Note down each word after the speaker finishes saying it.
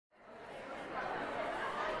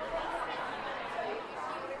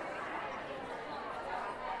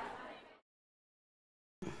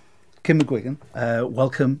Kim McGuigan,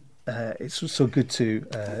 welcome. It's so good to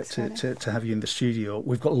have you in the studio.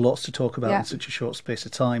 We've got lots to talk about in such a short space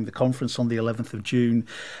of time. The conference on the 11th of June,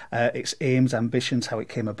 its aims, ambitions, how it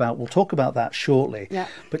came about. We'll talk about that shortly. Yeah.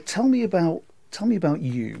 But tell me about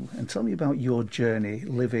you, and tell me about your journey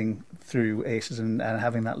living through ACEs and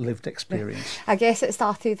having that lived experience. I guess it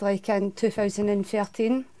started like in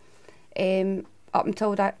 2013. Up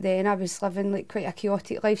until then, I was living like quite a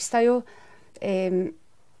chaotic lifestyle. It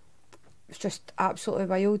was just absolutely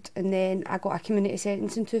wild. And then I got a community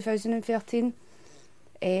sentence in 2013.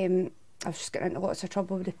 I was just getting into lots of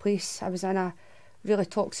trouble with the police. I was in a really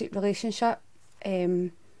toxic relationship,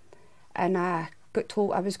 and I got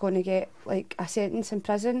told I was going to get like a sentence in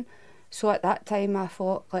prison. So at that time I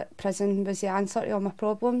thought like prison was the answer to all my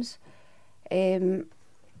problems.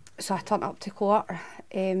 So I turned up to court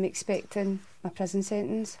expecting my prison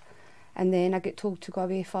sentence, and then I got told to go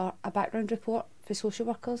away for a background report for social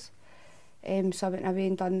workers. So I went away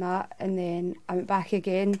and done that, and then I went back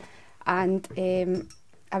again, and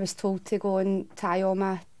I was told to go and tie all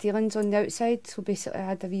my dealings on the outside. So basically I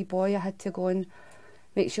had a wee boy, I had to go and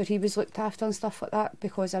make sure he was looked after and stuff like that,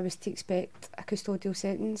 because I was to expect a custodial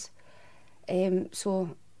sentence.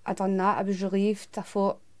 So I done that. I was relieved. I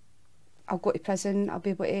thought, I'll go to prison, I'll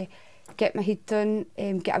be able to get my head down,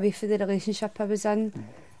 get away from the relationship I was in.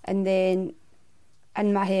 And then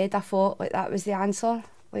in my head I thought like that was the answer.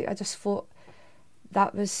 Like I just thought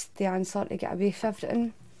that was the answer to get away from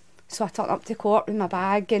everything. So I turned up to court with my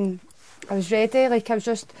bag and I was ready. Like I was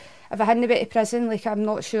just, if I hadn't been to prison, like I'm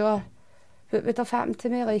not sure what would have happened to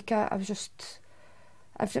me. Like I was just,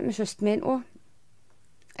 everything was just mental.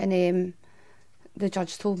 And the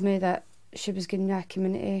judge told me that she was giving me a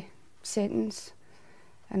community sentence,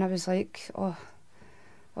 and I was like, oh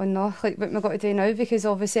no, like what am I going to do now? Because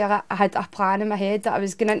obviously I had a plan in my head that I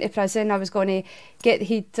was going into prison, I was going to get the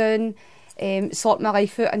heat down, sort my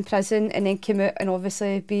life out in prison, and then come out and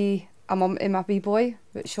obviously be a mum to my wee boy,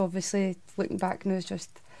 which obviously looking back now is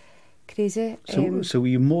just crazy. So were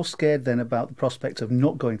you more scared then about the prospect of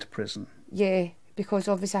not going to prison? Yeah, because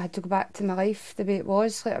obviously I had to go back to my life the way it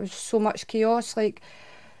was. Like, it was so much chaos. Like,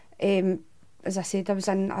 as I said, I was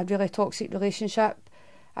in a really toxic relationship.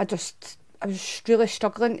 I was really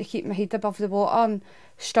struggling to keep my head above the water and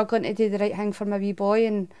struggling to do the right thing for my wee boy.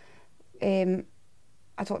 And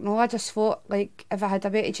I don't know, I just thought like if I had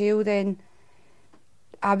went to jail, then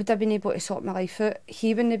I would have been able to sort my life out.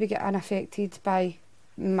 He wouldn't be getting affected by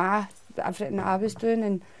everything that I was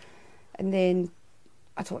doing. And then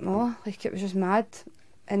I don't know, like it was just mad.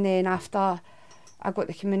 And then after I got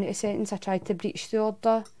the community sentence, I tried to breach the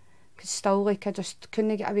order, because still like I just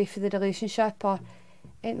couldn't get away from the relationship or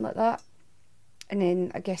anything like that. And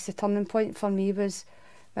then I guess the turning point for me was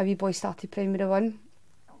my wee boy started primary one,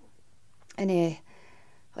 and when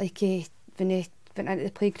he went into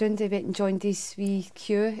the playground, he went and joined his wee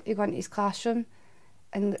queue to go into his classroom,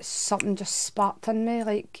 and something just sparked in me.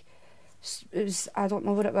 Like it was, I don't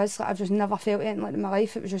know what it was, like I've just never felt anything like in my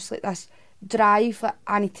life. It was just like this drive, like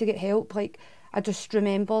I need to get help. Like I just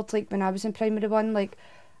remembered like when I was in primary one, like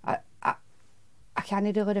I can't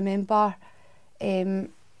really remember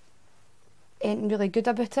anything really good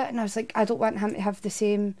about it, and I was like, I don't want him to have the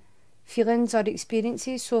same feelings or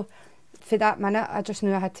experiences. So for that minute I just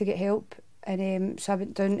knew I had to get help, and so I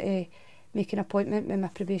went down to make an appointment with my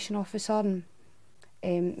probation officer,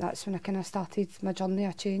 and that's when I kind of started my journey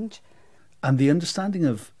of change. And the understanding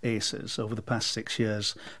of ACEs over the past 6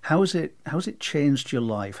 years, how has it changed your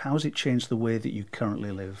life? How has it changed the way that you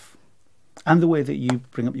currently live? And the way that you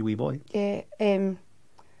bring up your wee boy? Yeah,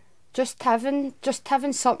 just having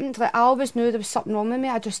something, like I always knew there was something wrong with me,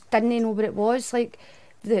 I just didn't know what it was. Like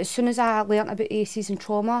as soon as I learnt about ACEs and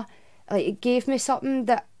trauma, like it gave me something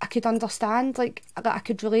that I could understand, like that I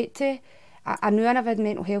could relate to. I knew I never had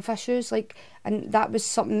mental health issues, like, and that was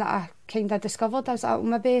something that I kind of discovered. I was like, oh,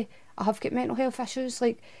 maybe I have got mental health issues.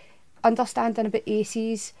 Like understanding about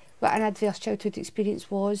ACEs, what an adverse childhood experience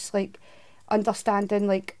was, like understanding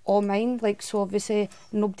like all mine. Like so obviously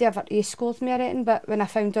nobody ever ACE scored me or anything, but when I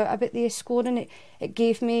found out about the ACE scoring, it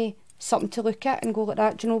gave me something to look at and go like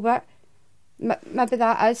that, do you know what, maybe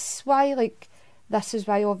that is why, like this is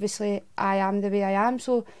why obviously I am the way I am.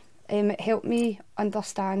 So it helped me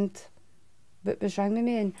understand what was wrong with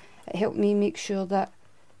me, and it helped me make sure that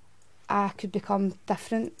I could become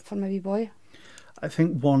different for my wee boy. I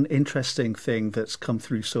think one interesting thing that's come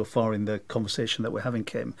through so far in the conversation that we're having,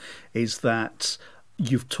 Kim, is that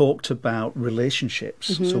you've talked about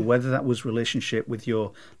relationships. So whether that was relationship with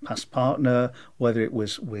your past partner, whether it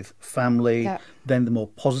was with family, then the more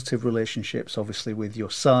positive relationships, obviously with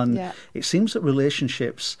your son. It seems that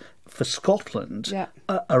relationships for Scotland Yeah.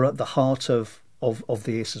 are at the heart of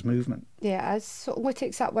the ACES movement. Yeah, it is. So it only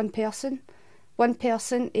takes that one person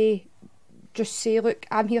to just say, look,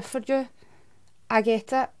 I'm here for you. I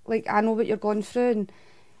get it. Like, I know what you're going through. And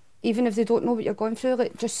even if they don't know what you're going through,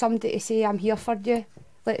 like, just somebody to say, I'm here for you.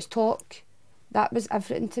 Let's talk. That was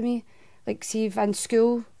everything to me. Like, see if in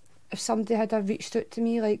school, if somebody had reached out to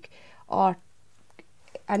me, like, or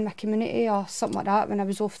in my community or something like that when I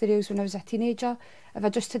was off the rails when I was a teenager, if I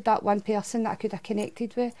just had that one person that I could have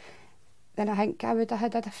connected with, then I think I would have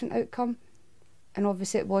had a different outcome. And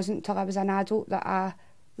obviously it wasn't until I was an adult that I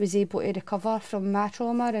was able to recover from my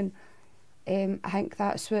trauma, and I think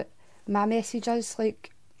that's what my message is,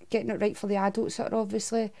 like, getting it right for the adults that are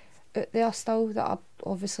obviously out there still, that are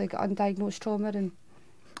obviously got undiagnosed trauma. And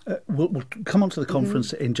we'll come on to the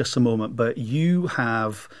conference in just a moment, but you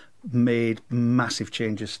have made massive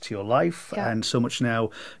changes to your life, and so much now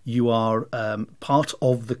you are part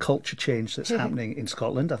of the culture change that's happening in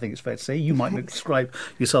Scotland. I think it's fair to say. You might not describe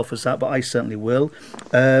yourself as that, but I certainly will.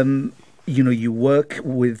 You know, you work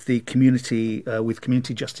with the community, with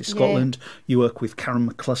Community Justice Scotland. You work with Karen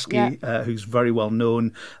McCluskey, who's very well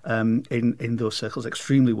known in those circles,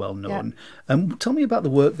 extremely well known. Tell me about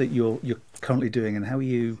the work that you're currently doing, and how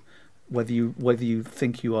you, whether you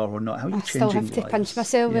think you are or not, how are you changing lives? I still have to pinch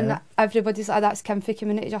myself when everybody's like, that's Kim for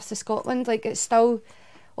Community Justice Scotland. Like, it's still,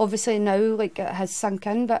 obviously now, like, it has sunk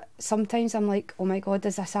in, but sometimes I'm like, oh my God,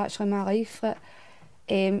 is this actually my life? Like,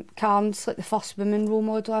 Karen's like the first woman role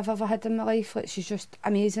model I've ever had in my life. Like, she's just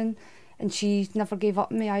amazing, and she never gave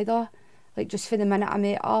up on me either. Like, just for the minute I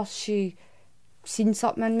met her, she seen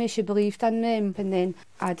something in me, she believed in me, and then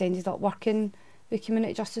I'd ended up working with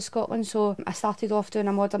Community Justice Scotland. So I started off doing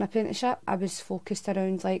a modern apprenticeship. I was focused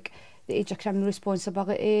around like the age of criminal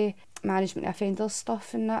responsibility, management of offenders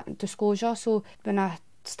stuff and that, and disclosure. So when I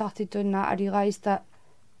started doing that, I realised that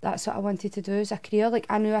that's what I wanted to do as a career. Like,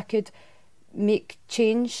 I knew I could make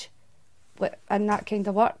change in that kind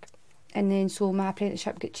of work. And then so my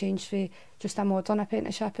apprenticeship got changed for just a modern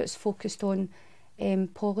apprenticeship. It's focused on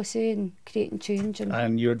policy and creating change.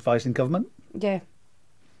 And you're advising government? Yeah.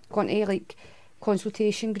 Going to like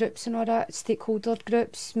consultation groups and all that, stakeholder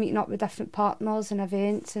groups, meeting up with different partners and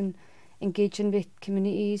events and engaging with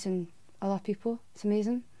communities and other people. It's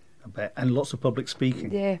amazing. I bet. And lots of public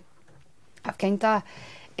speaking. Yeah. I've kind of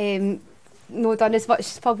not done as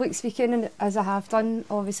much public speaking as I have done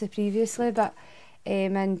obviously previously, but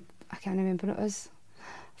and I can't remember what it was.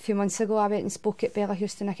 A few months ago I went and spoke at Bella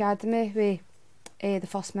Houston Academy with the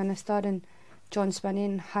First Minister and John Swinney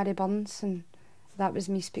and Harry Burns, and that was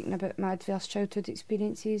me speaking about my adverse childhood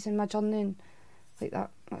experiences and my journey, and like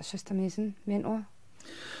that's just amazing, mental.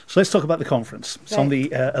 So let's talk about the conference. It's on the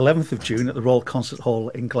 11th of June at the Royal Concert Hall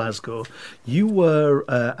in Glasgow. You were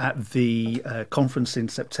at the conference in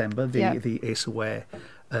September, the ACE Aware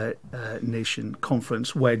Nation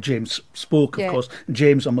conference, where James spoke, of course.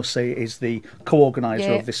 James, I must say, is the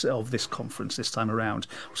co-organiser of this conference this time around.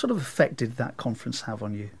 What sort of effect did that conference have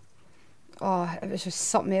on you? Oh, it was just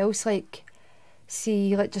something else. Like,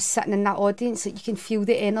 see, like, just sitting in that audience, like, you can feel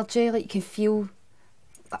the energy, like, you can feel,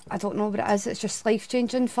 I don't know what it is, it's just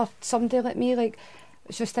life-changing for somebody like me. Like,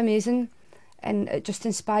 it's just amazing, and it just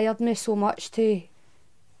inspired me so much to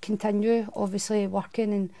continue, obviously,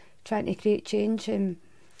 working and trying to create change. Me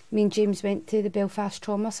and James went to the Belfast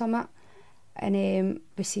Trauma Summit, and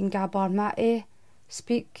we seen Gabor Mate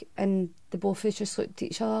speak, and the both of us just looked at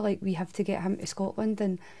each other like, we have to get him to Scotland.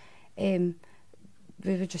 And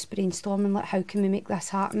we were just brainstorming, like, how can we make this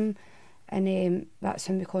happen? And that's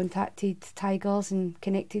when we contacted Tigers and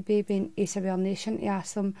Connected Baby and ACE Aware Nation to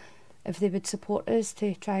ask them if they would support us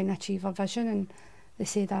to try and achieve our vision, and they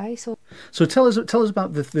said aye. So tell us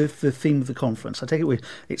about the theme of the conference. I take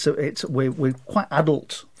it we're quite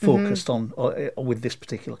adult focused on with this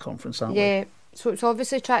particular conference, aren't we? Yeah. So it's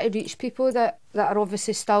obviously trying to reach people that are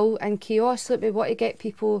obviously still in chaos. Like, we want to get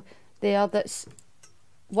people there that's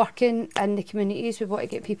working in the communities. We want to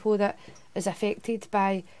get people that is affected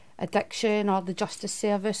by addiction or the justice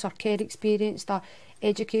service or care experience or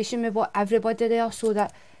education. We want everybody there so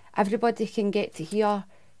that everybody can get to hear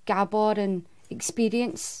Gabor and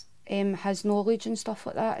experience his knowledge and stuff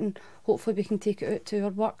like that, and hopefully we can take it out to our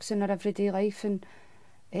works in our everyday life and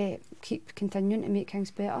keep continuing to make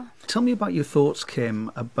things better. Tell me about your thoughts, Kim,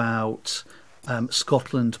 about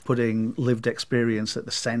Scotland putting lived experience at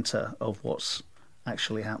the centre of what's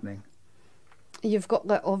actually happening. You've got,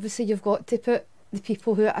 like, obviously you've got to put the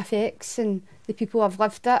people who it affects and the people who have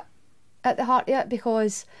lived it at the heart of it,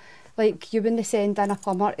 because, like, you wouldn't send in a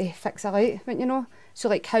plumber to fix a light, you know. So,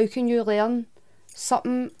 like, how can you learn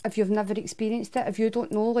something if you've never experienced it? If you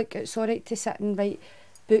don't know, like, it's alright to sit and write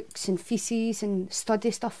books and theses and study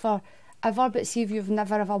stuff forever, but see if you've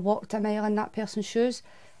never ever walked a mile in that person's shoes,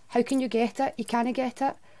 how can you get it? You can't get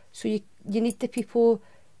it. So you need the people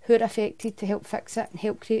who are affected to help fix it and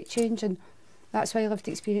help create change, and that's why lived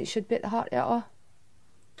experience should be at the heart of it all.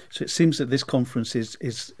 So it seems that this conference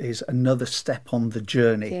is another step on the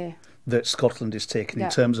journey that Scotland is taking in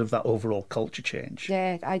terms of that overall culture change.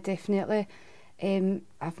 Yeah, I definitely.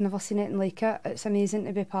 I've never seen anything like it. It's amazing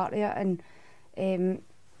to be part of it, and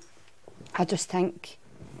I just think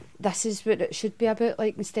this is what it should be about.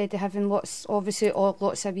 Like, instead of having lots of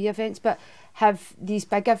wee events, but have these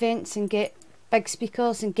big events and get big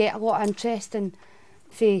speakers and get a lot of interest, and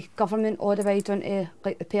for government all the way down to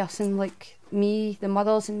like the person like me, the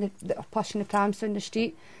mothers and that are pushing the prams down the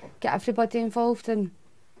street, get everybody involved, and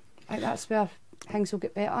I think that's where things will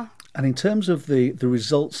get better. And in terms of the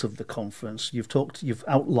results of the conference, you've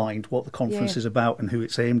outlined what the conference is about and who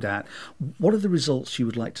it's aimed at. What are the results you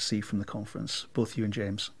would like to see from the conference, both you and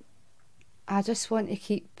James? I just want to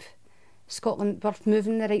keep Scotland, we're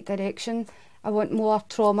moving in the right direction. I want more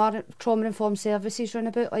trauma-informed services run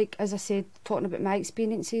about. Like, as I said, talking about my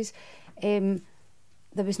experiences, there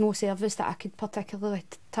was no service that I could particularly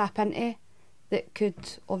tap into that could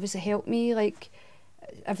obviously help me. Like,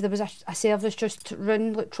 if there was a service just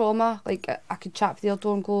run like trauma, like I could chat with their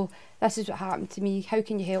door and go, this is what happened to me, how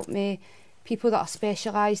can you help me? People that are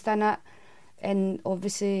specialised in it. And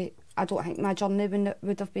obviously I don't think my journey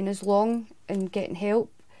would have been as long in getting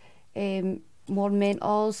help. More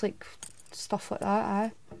mentors, like stuff like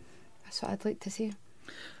that. That's what I'd like to see.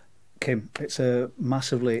 Kim, it's a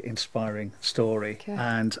massively inspiring story,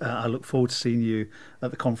 and I look forward to seeing you at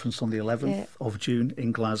the conference on the 11th of June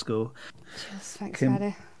in Glasgow. Cheers, thanks,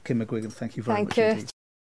 Harry. Kim McGuigan, thank you very much. Thank you.